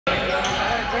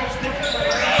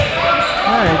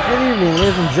Alright, good evening,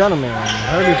 ladies and gentlemen.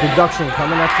 Herbie Production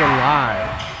coming at you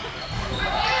live.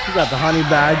 We got the Honey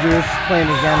Badgers playing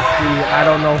against the I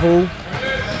don't know who.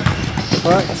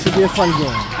 But it should be a fun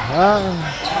game.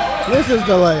 This is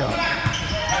the layup.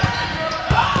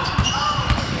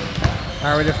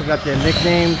 I already forgot their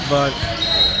nicknames, but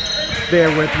bear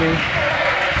with me.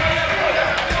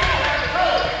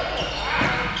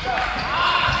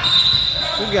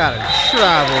 We got a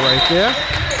travel right there.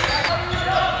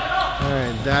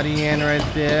 Alright, Daddy Ann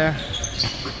right there.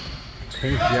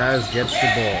 Pink Jazz gets the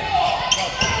ball.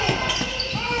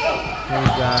 We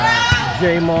got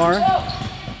Jamar.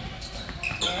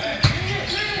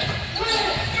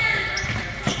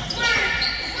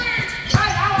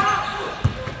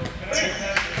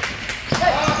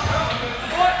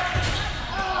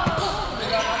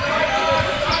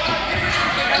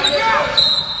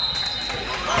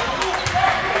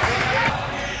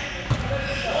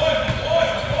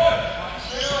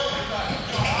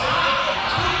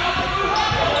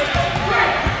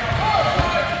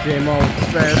 J-Mo with the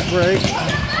fast break.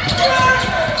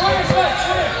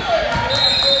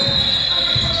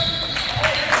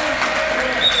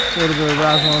 A little bit of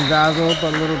razzle and dazzle, but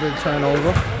a little bit of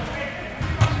turnover.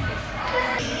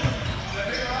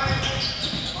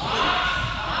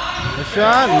 The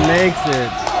shot makes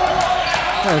it.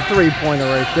 A three-pointer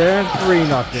right there.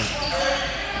 3-0.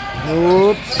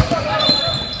 Oops.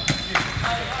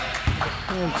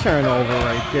 And turnover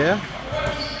right there.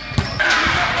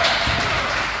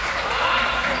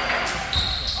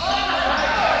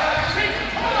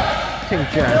 Pink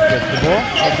Jazz gets the ball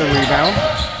with the rebound.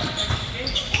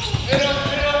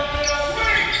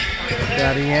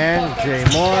 Daddy Ann, Jay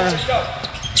Moore.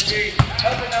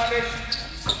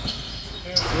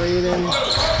 Braden.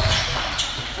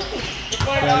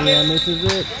 Daddy Ann misses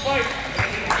it.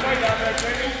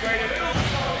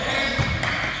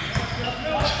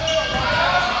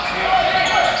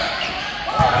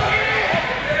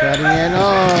 Daddy Ann, oh,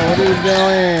 what are you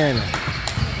doing?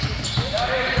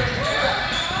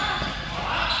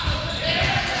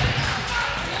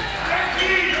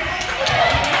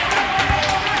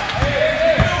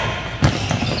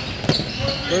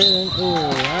 Ooh,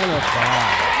 and a foul.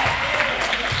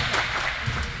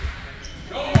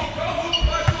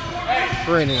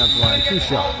 Brandon up the line, 2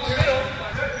 shots.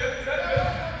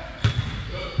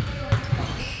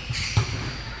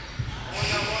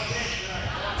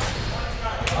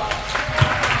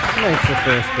 Makes the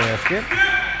first basket.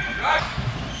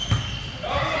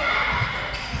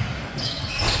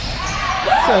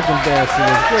 Second basket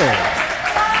is good.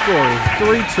 Score is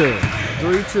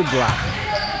 3-2. 3-2 Black.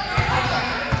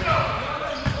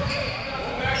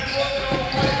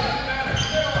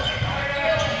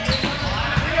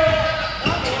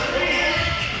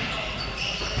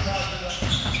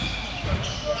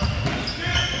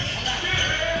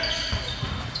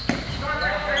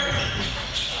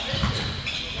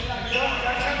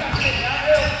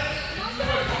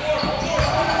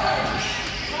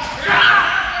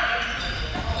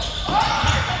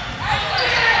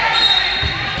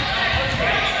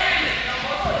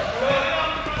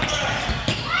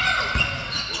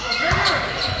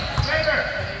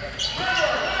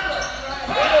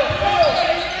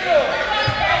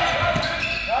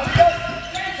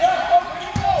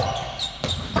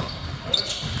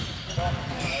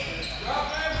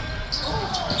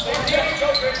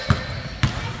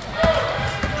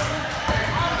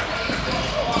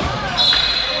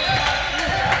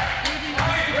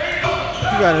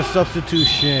 Got a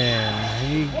substitution.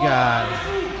 He got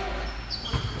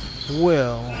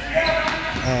Will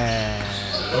and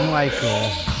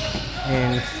Michael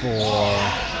in for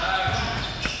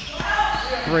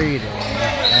Braden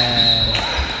and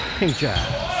Pink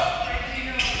Jazz.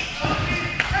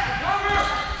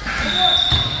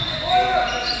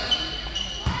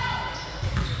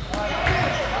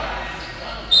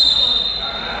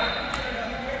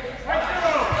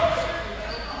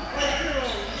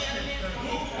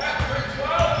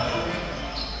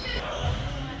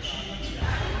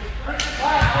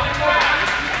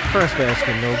 First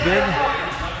basket, no good.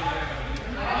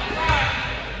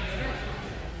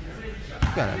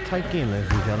 Got a tight game, ladies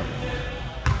and gentlemen.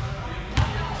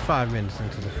 5 minutes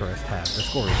into the first half. The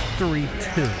score is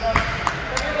 3-2.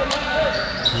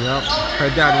 Yep,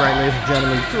 heard that right, ladies and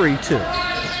gentlemen. 3-2.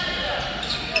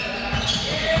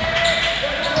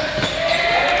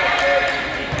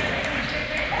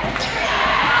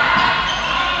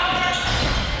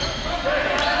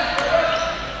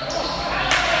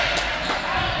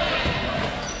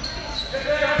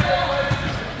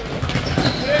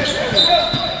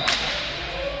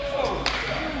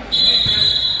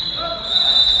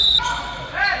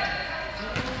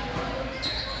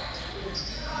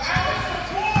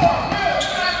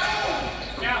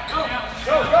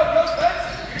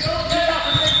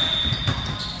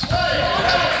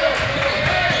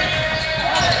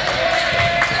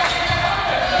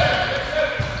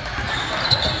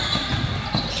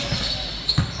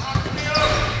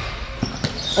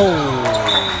 Oh.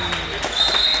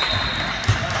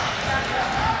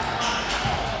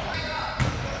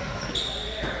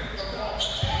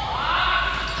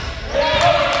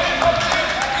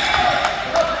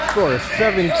 Score is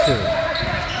 7-2.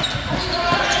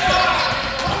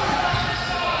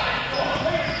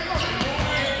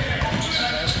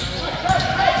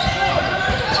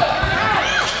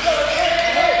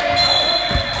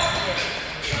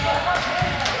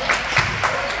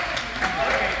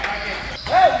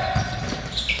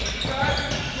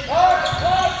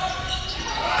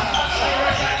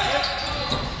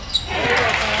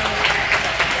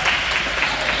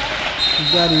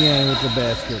 Daddy in with the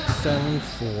basket,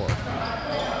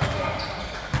 7-4.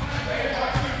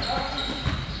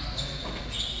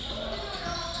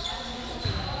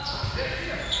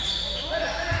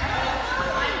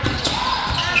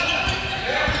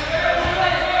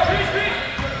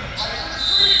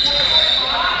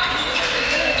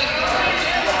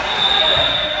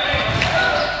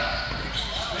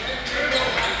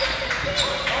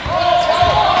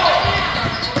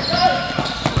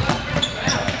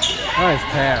 Nice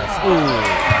pass. Ooh.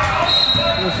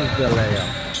 This is the layup.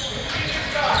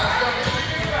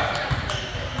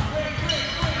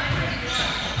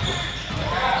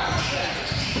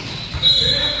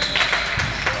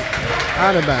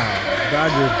 Out of bounds.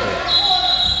 Dodgers ball.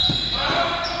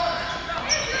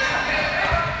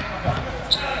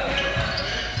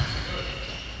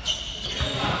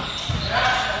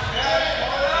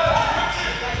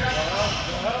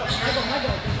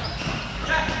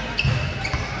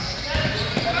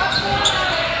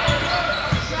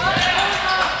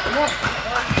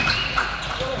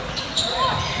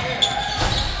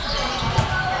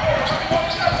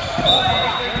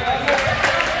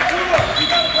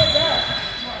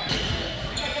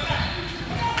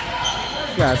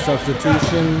 Got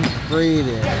substitution,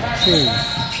 Braden, Chase,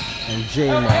 and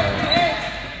J-Mar.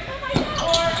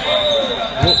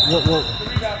 Whoa.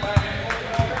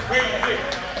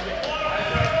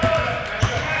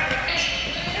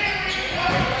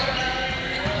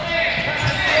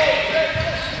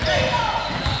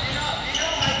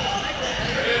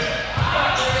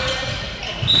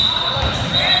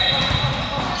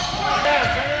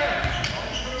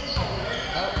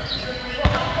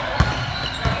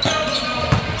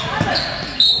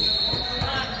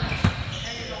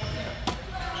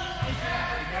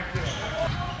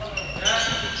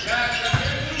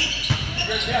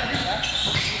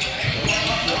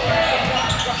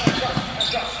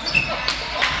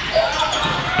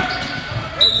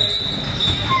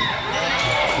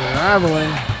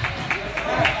 Traveling.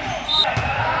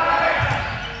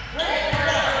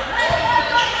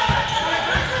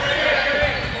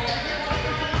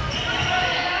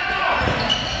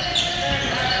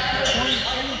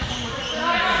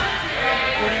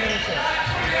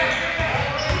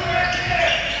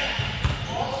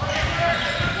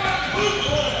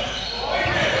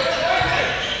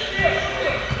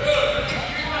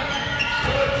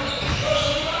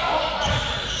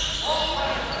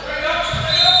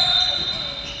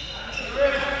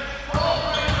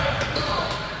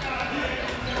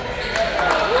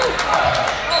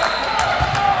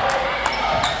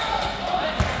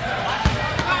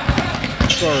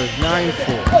 Score is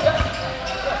 9-4.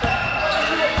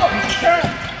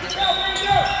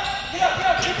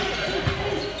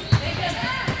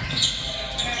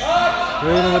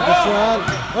 Braden with the shot.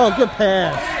 Oh, good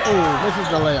pass. Oh, misses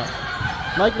the layup.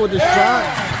 Michael with the shot.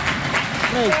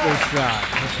 Makes the shot.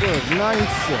 The score is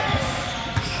 9-6.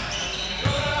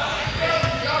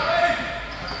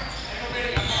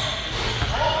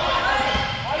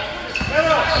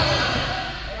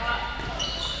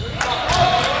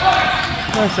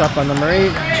 Nice shot by number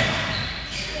 8.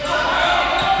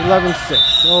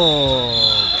 11-6.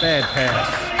 Oh, bad pass.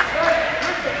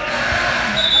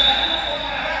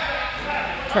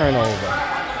 Turnover.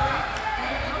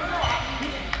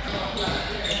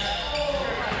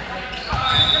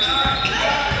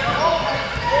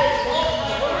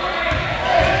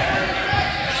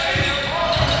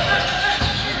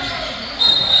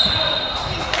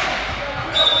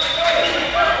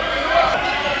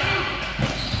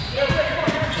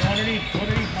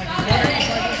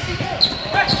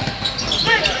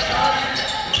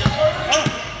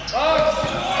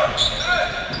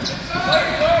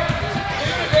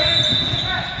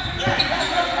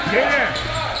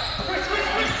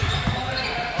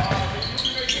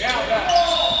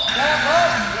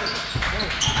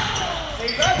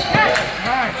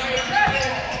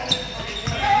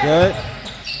 Good.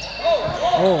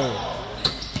 Oh.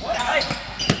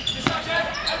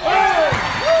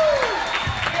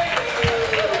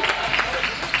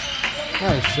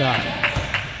 Nice shot.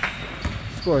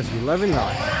 Score is 11-9.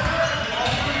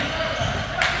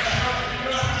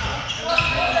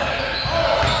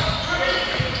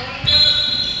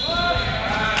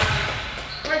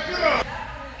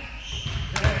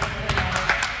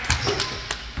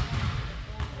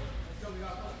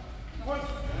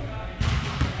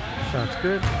 Shots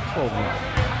good.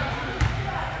 12-9.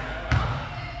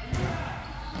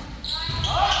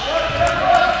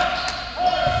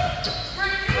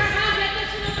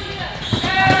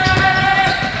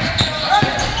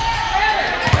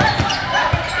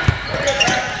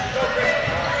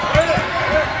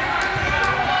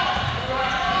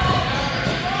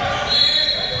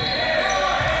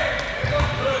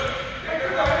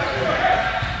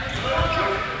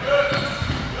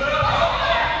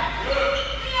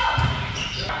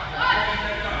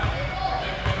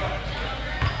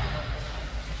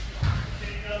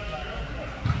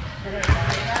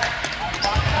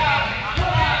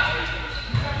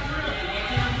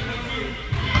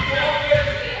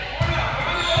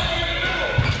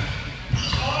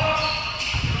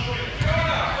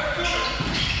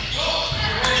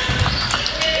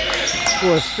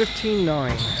 Score is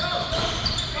 15-9.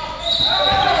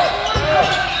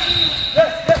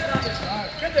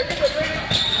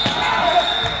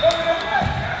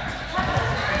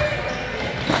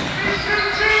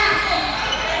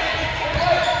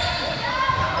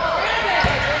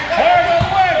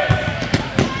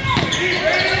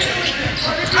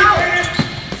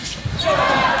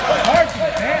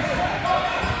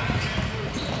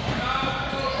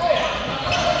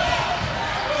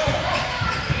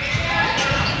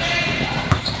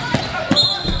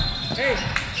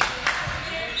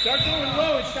 Start going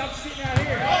low and stop sitting out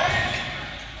here.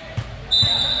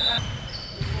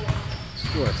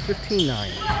 Score is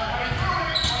 15-9.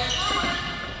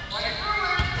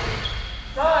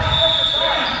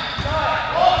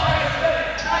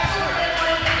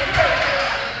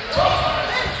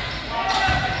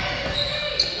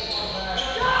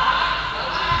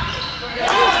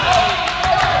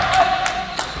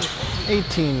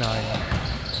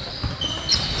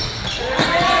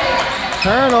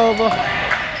 Turnover.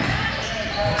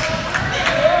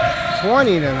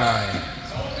 20-9.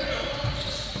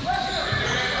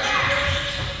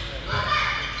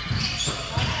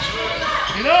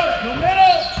 Get up, no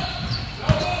middle.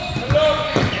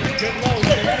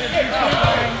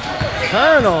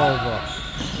 Turnover.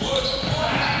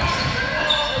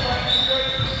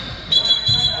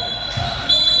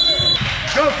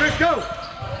 Go, Chris, go.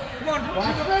 Come on,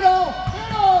 watch middle.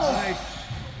 Nice.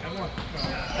 Come on.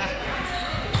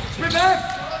 Spin back.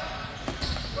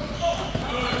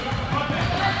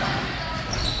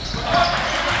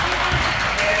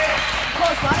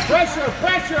 Pressure,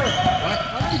 pressure! What?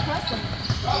 Keep pressing.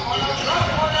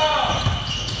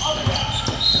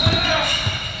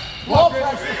 Ball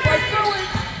pressure, fight through it!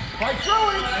 Fight through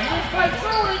it! Fight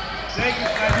through it!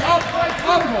 Up, fight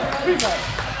through it!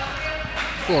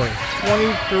 Score is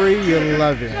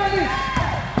 23-11.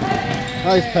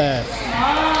 Nice pass.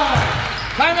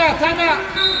 Timeout, timeout!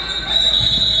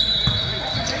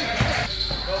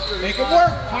 Make it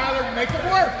work, Tyler, make it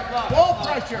work! Ball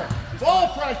pressure, ball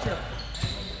pressure!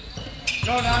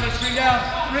 Go down this string down.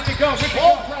 Ricky, go. Ricky,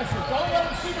 ball pressure. Don't let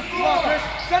him see the floor. Come on, Chris.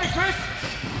 Set it, Chris.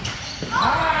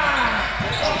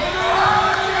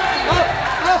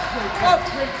 Up.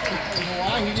 You know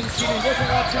why? He didn't see the, he wasn't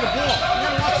watching the ball. He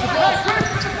didn't watch the ball. Chris,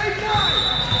 with the big nine.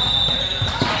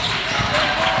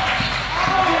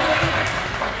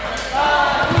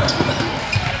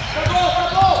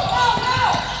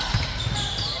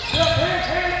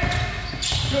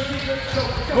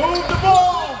 Move the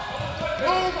ball.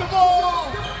 Move the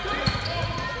ball!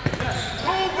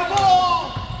 Move the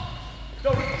ball! Go,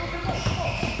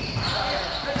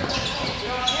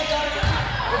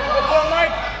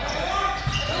 Mike!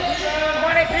 Come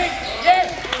on, Pete!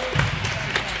 Yes!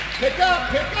 Pick up!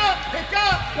 Pick up! Pick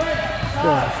up!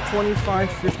 Score is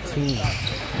 25-15.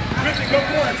 Griffin, go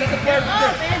corner. Set the fire for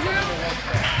Chris.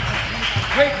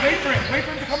 Wait for him. Wait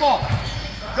for him to come off.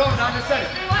 Go, now just set it.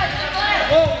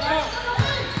 Oh,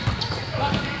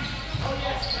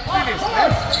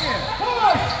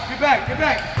 Get back, get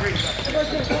back.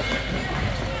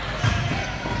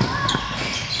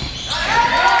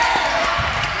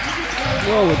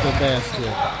 Roll with the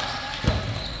basket.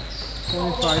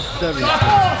 25-17.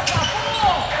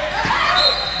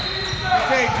 Good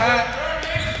take, Pat.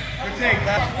 Good take,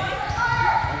 Pat.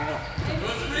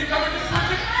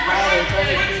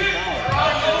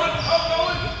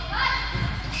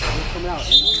 Come out.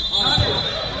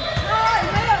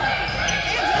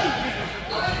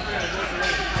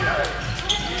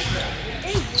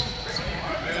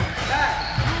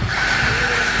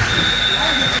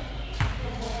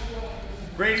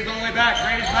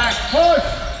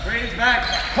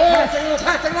 level,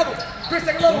 Pat, second level. Chris,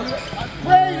 second level.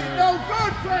 Brayden, no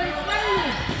good, Brayden.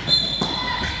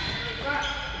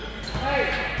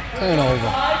 Turnover. I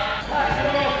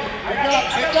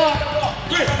got.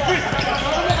 Chris,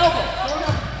 on the elbow.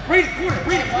 Read it, corner.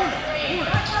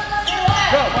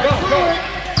 Go.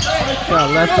 Got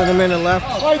less than a minute left.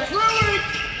 Right through it.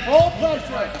 All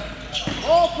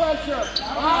pressure.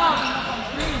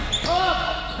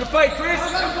 Good fight, Chris.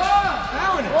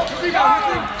 Fouling it.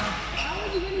 Rebound.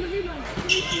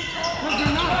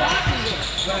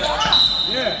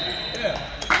 Yeah.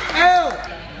 Ow!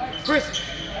 Chris.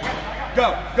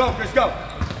 Go, Chris, go.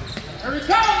 Here he comes.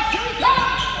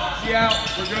 See out.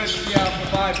 We're good. See out.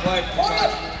 Five. Play.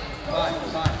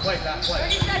 Play.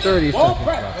 30 Ball seconds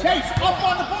press. left. Chase, up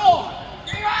on the ball.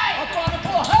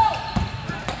 Help.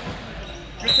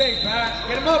 Good take, Pat.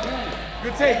 Get him up.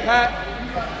 Good take, Pat.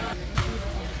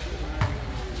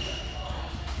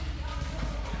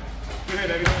 Good hit,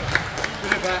 baby.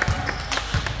 Good hit, Pat.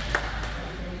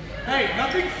 Hey,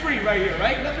 nothing free right here,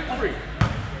 right? Nothing free.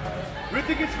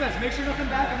 Rithick gets Spence. Make sure nothing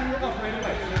back, and then we're up right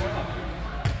away.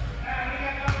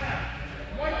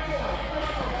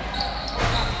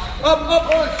 Up.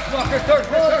 Come on, Chris, third.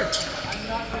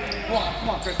 Come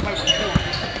on, Chris. Play one.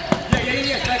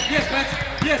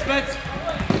 Yes, Spence.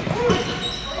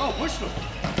 Oh, push them.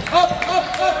 Up.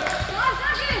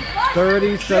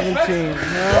 30-17. No.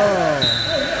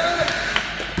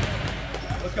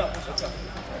 Let's go. Just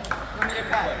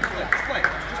play.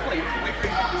 Wait for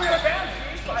you.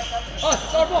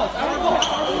 It's our ball.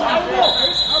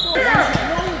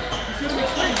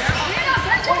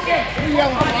 We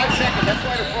yell in 5 seconds. That's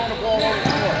why they're throwing the ball over the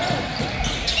floor.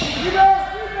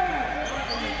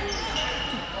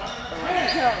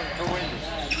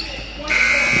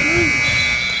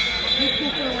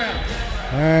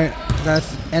 All right,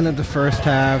 that's the end of the first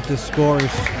half. The score is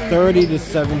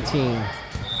 30-17.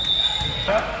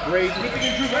 Great.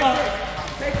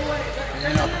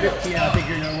 And up 15, I think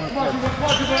you're going to win.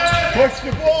 Push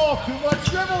the ball. Too much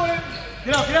dribbling.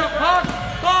 Get out.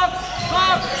 Box.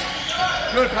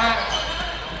 Good, Pat.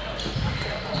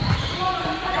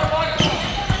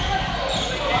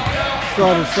 So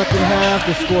the second half,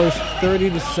 the score is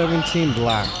 30-17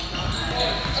 Black.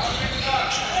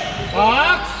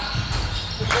 Box.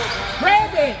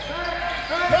 Grab it.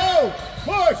 Go.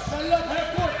 Push.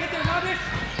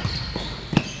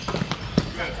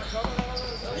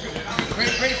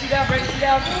 Ready to see down.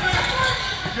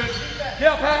 Good.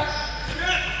 Get up, Pat.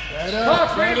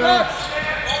 Box.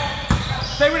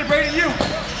 Stay with it, Brayden. You.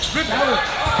 Rip it.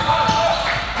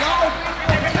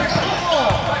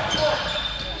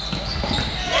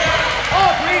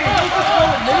 Oh, Brayden.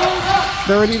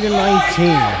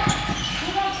 30-19.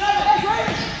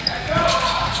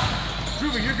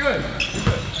 Ruben, you're good.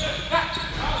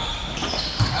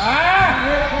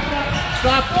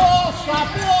 Stop ball.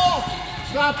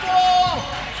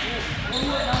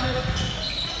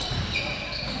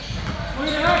 Way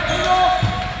to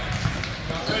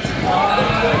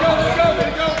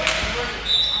go.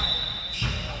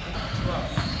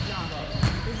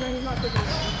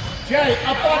 Jay,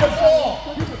 up on the ball.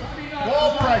 Ball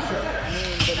pressure.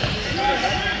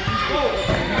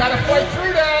 You gotta fight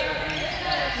through that.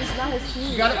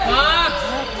 You gotta box.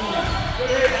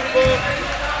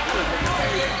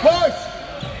 Push.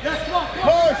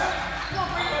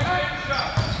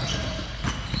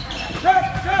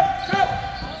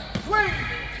 Swing.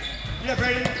 Yeah,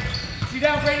 Brayden. See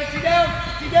down.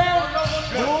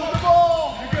 Move the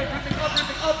ball. You're good.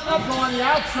 Up. Go on the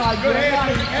outside. Good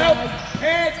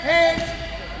hands.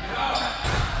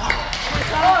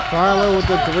 Tyler with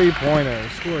the three-pointer.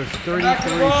 Score is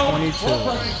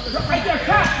 33-22. Right there,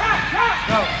 cut.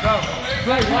 Go.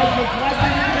 Play,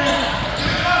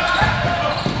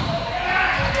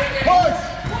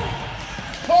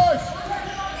 Push.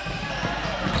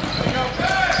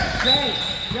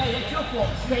 Jay, it's your fault.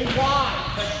 Stay wide.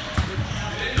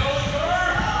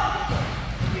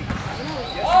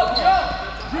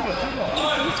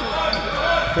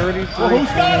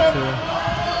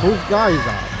 33-22. Whose guy is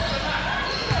on?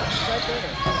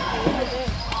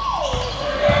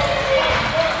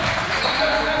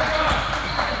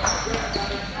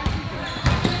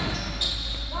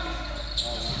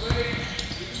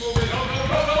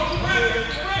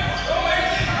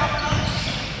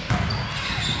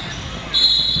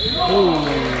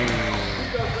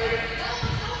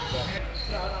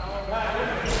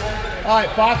 All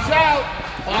right, box out.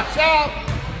 Box out.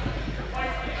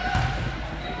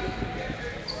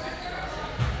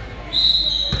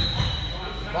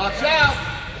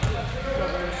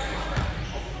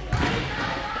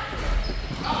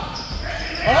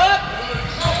 Up.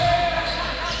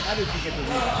 How did you get the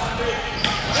rebound?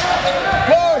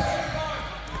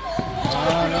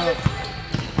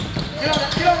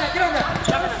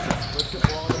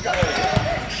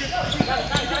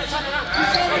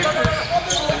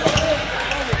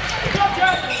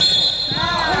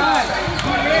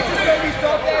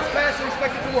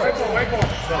 Right ball.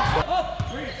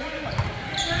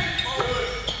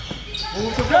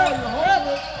 Move the ball.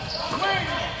 Swing.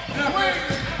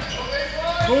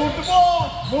 Move the ball.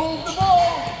 Move the ball.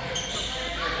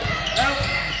 Out.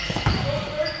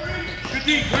 Good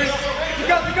deep, Chris. Look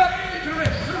up. To the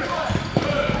rim.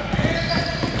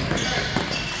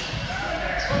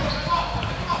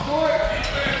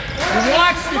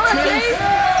 Watch the chase.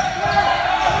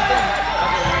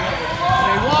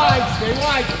 Stay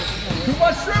wide. Too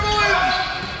much dribbling.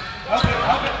 Help it.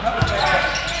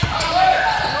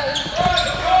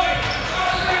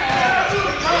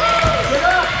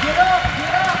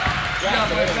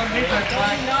 Get up.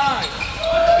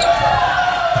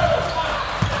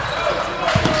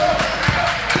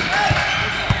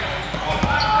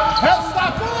 Help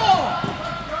stop ball.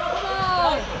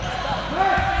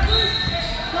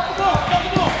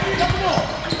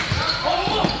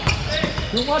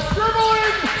 Too much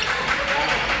dribbling.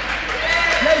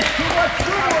 Yes, too much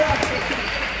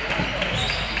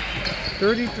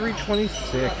dribbling.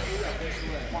 33-26.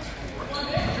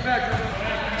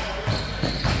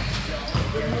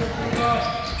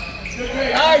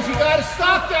 Guys, you gotta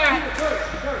stop that.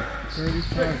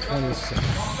 35-26.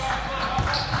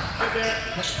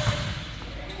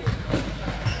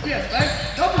 Yes,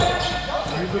 double.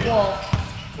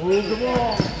 Move the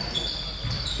ball.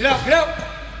 Get out.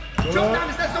 Jump down,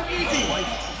 it's not so easy.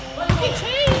 He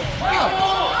changed.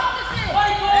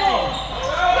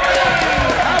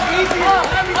 How easy is it?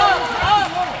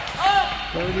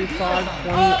 35-28.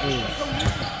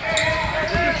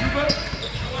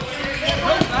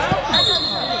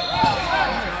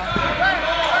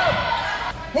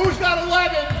 Who's got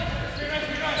 11?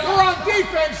 We're on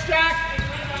defense, Jack.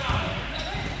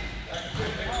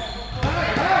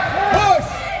 Push.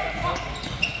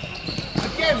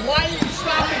 Again, why are you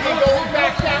stopping and going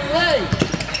back that way?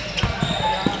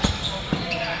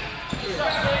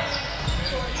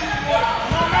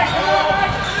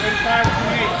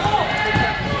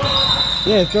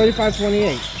 Yeah,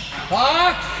 35-28.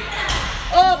 Box.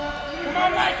 Up. Come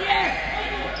on, Mikey.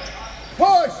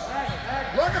 Push.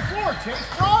 Run the floor, Chase.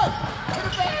 Run. To the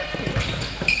basket.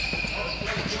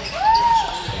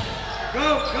 Go.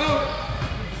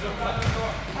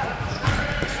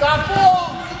 Stop ball.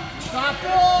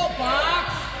 Box.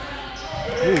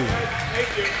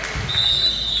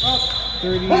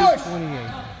 30-28.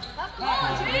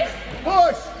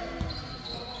 Push.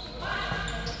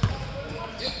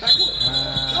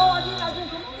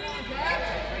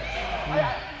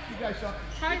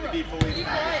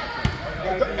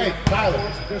 Hey, Tyler,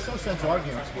 there's no sense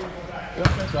arguing. There's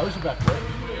no sense. I was back there.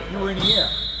 You were in the air.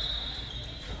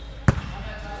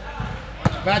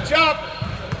 Match up.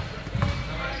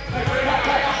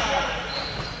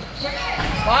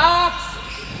 Box.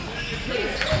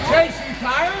 Chase, you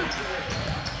tired?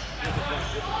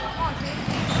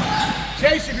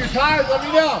 Chase, if you're tired, let me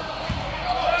know.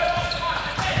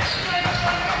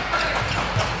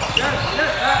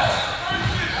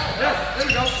 Yes, there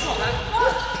you go.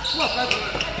 Come on, man.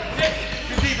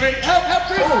 Good deep, right? Help,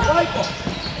 Chris. Oh, Michael.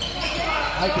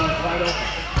 Michael is wide open.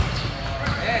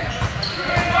 Yeah.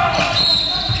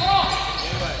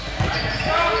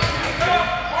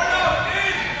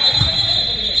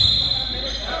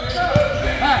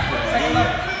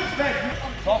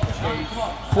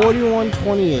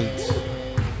 41-28.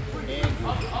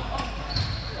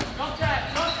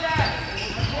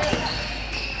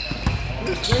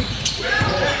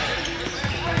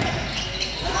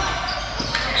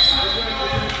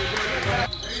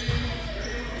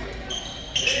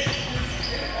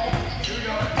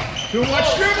 Too much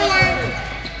dribbling!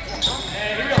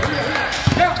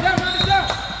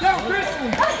 Down, Chris!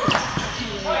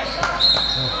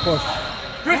 Push.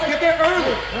 Chris, get there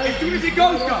early! As soon as he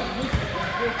goes, go!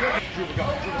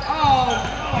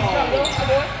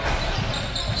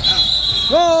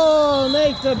 Oh,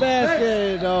 makes the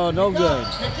basket. Oh, no good.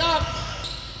 Pick up!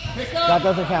 That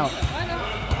doesn't count.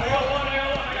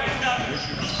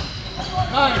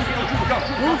 Nice.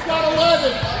 Who's got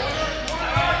 11?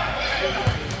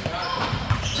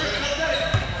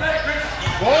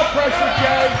 Ball pressure,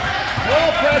 Jay.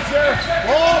 Ball pressure.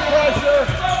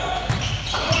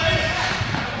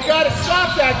 You got to stop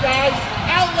that, guys.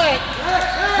 Outlet.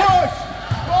 Push.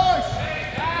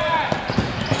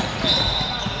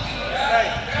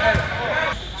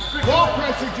 Ball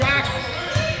pressure, Jack.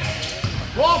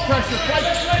 Ball pressure. Fight.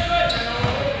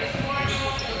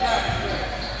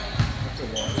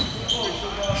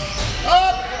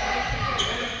 Up.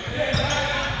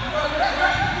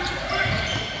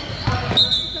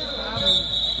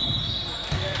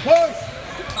 Push!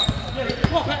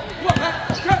 Come on, Pat.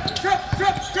 Trip.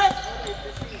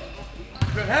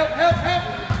 Good, help.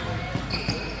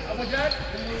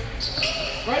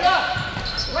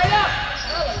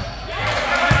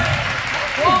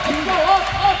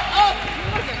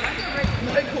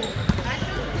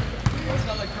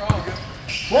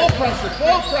 Ball pressure,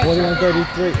 ball pressure.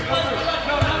 41-33.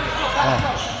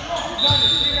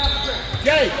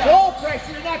 Jay, ball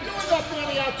pressure. You're not doing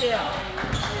nothing out there.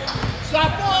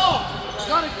 Stop ball.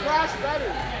 Gonna crash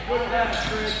better.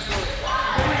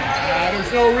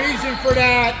 There's no reason for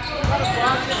that.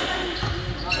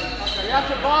 You have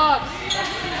to box.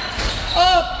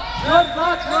 Up. Good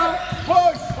box, bro.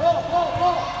 Push.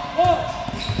 Pull.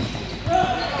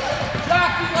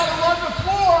 Jack, you gotta run the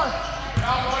floor.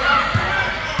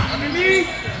 Underneath.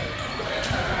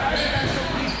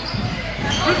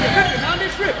 Rip it, now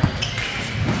this rip.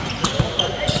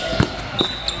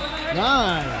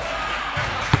 Nice.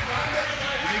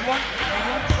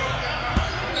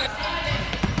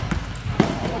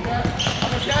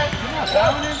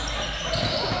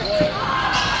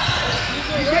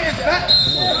 He's getting fat.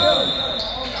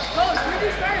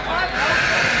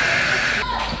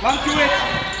 Run to it.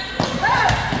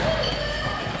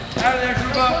 Out of there,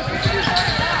 Druba.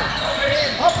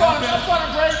 Up on him,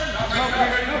 Brayden.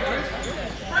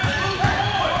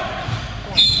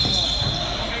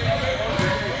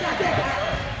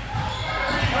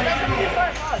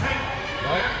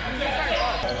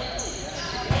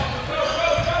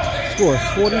 Score is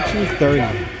 42-30.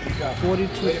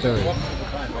 42-30.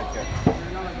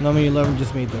 Number 11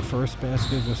 just made the first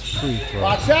basket, just free throw.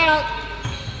 Watch out.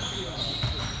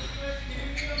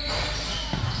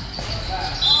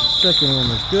 Second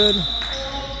one is good.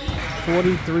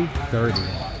 43-30.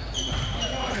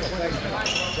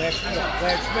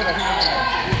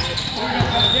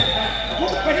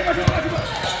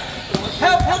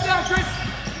 Help down, Chris.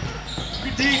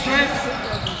 Good D, Chris.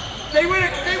 Stay with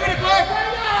it, Clark.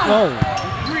 Oh.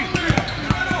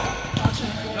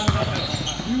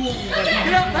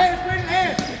 Get up, hands.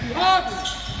 Hawks.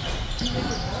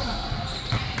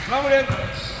 Run with him.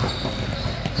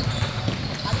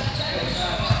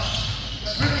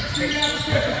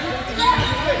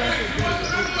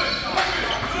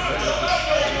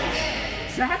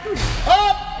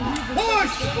 Up,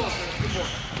 push.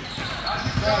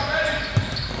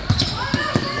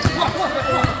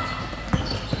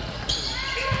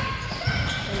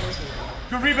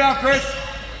 Good rebound, Chris.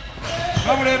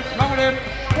 Run with him.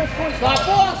 Stop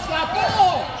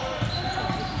ball.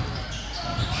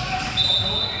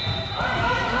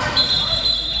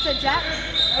 So Jack?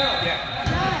 Yeah.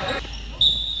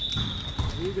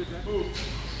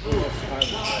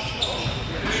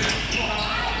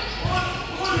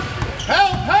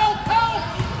 Help!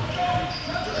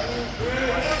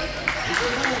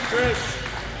 Chris.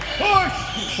 Push!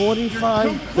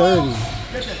 45-30.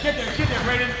 Get there,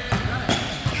 Brayden.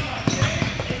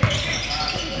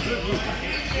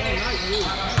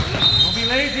 Don't be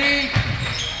lazy.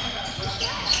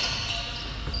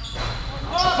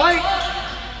 Fight!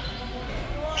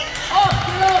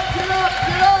 Get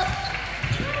up!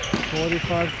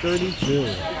 45-32.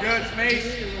 You're good, Space.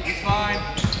 He's fine.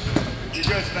 You're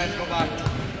good, Spence. Go back.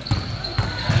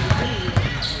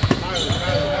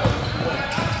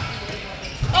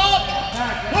 Up!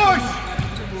 Push!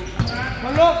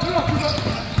 Run up.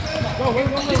 Go.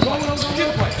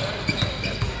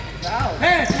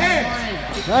 Hands!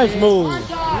 Nice move.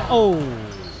 Oh.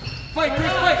 Fight,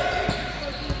 Chris, fight!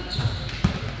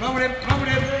 Run with him.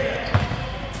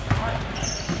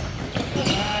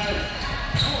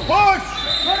 Push!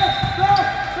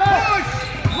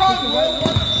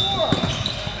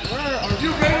 Run! Are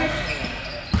you ready?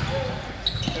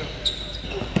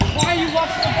 Why are you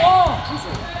watching the ball?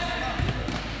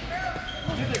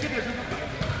 Get there,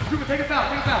 Druba, take a foul.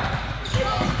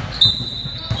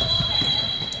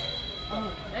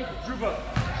 Druba,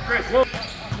 Chris. Move.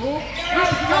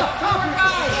 Top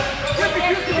guy!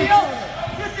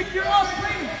 Riffick, you're up,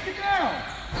 please. Get down.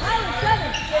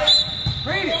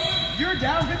 Brayden, you're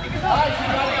down. Riffick is up.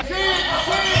 See it.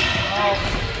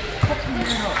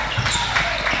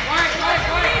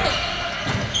 Right.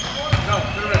 No,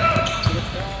 to the rest.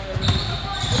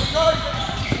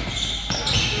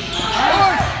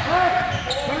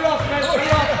 Put it off, guys.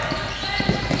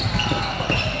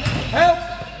 Help.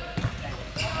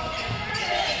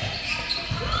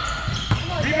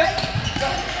 Rebound.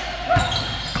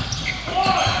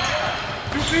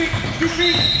 2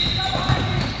 feet.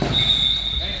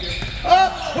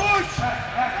 Up, push.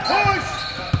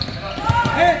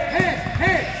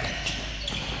 Hands.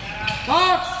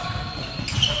 Box.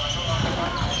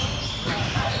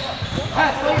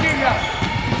 Pass, slow game out.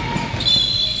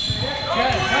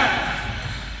 Pass.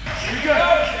 You're good.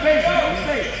 Space.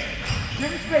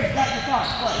 Give him space. Back to 5.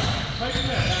 Play from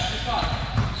there. Back to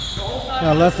 5.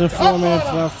 Now less than 4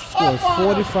 minutes left. Score is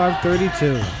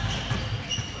 45-32.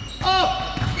 Up.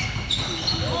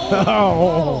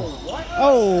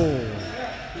 Oh.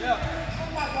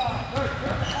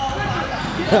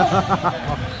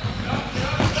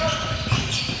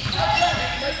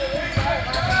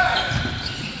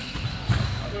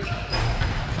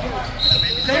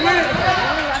 Stay with it.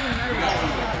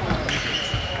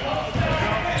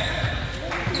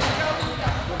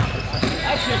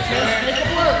 That's it, Chase. Make it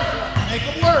work. Make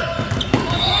it work.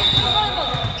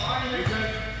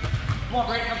 Come on,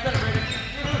 Brayden. I'm set, Brayden.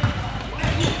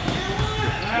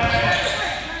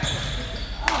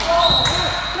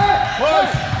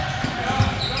 Push.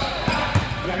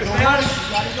 You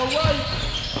gotta go right.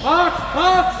 Box,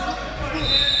 box.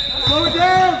 Slow it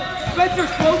down. Spencer,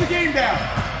 slow the game down.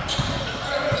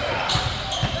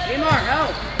 Mark,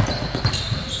 help.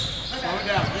 Slow it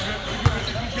down.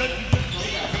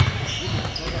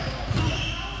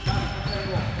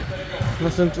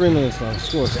 Less than 3 minutes left.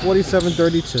 Score is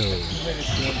 47-32.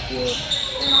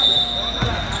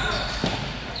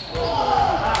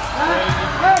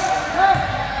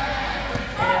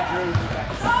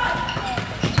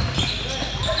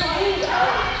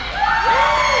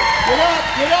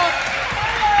 Get up.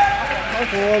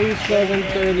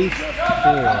 47-34.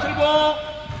 To the ball.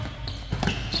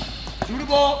 To the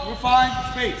ball. We're fine.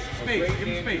 Space. Space. Give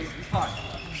him space. He's fine.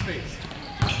 Space.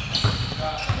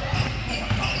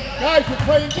 Guys, we're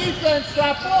playing defense.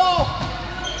 Stop ball.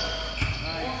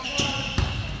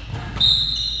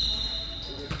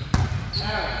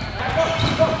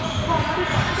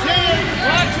 See it.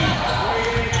 Watch it.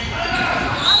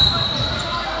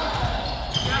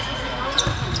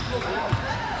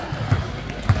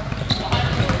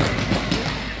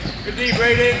 Good D,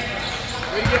 Brayden.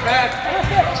 Way to get back.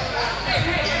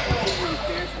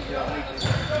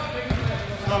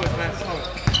 Slow it, man. Slow it.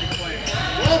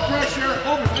 Wall pressure.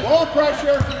 Wall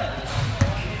pressure.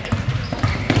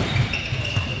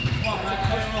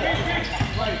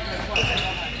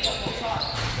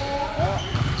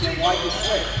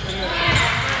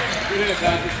 Good hit,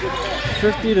 man.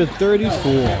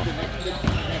 50-34.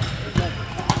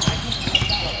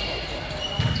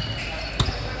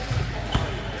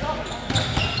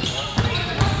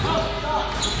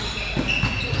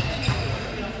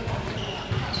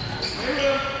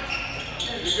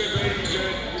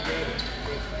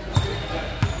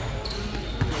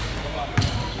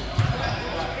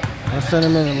 Less than a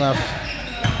minute left.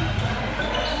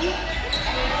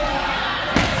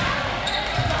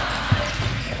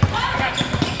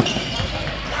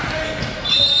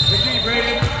 Good D,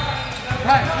 Brayden.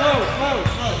 Right, slow.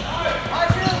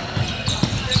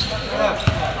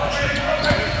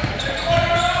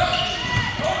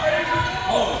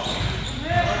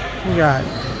 We got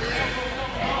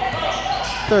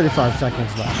 35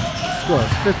 seconds left. Score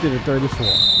is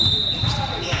 50-34.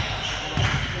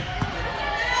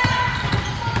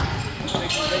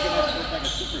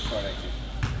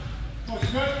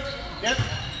 Yep.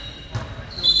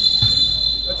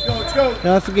 Let's go.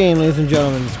 Now that's the game, ladies and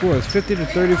gentlemen. The score is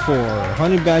 50-34.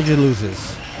 Honey Badger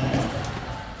loses.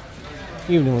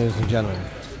 Evening, ladies and gentlemen.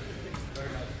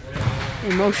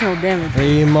 Emotional damage.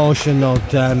 Emotional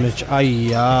damage.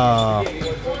 Ayah.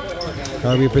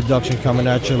 Herbie Production coming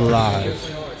at you live.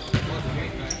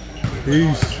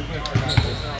 Peace.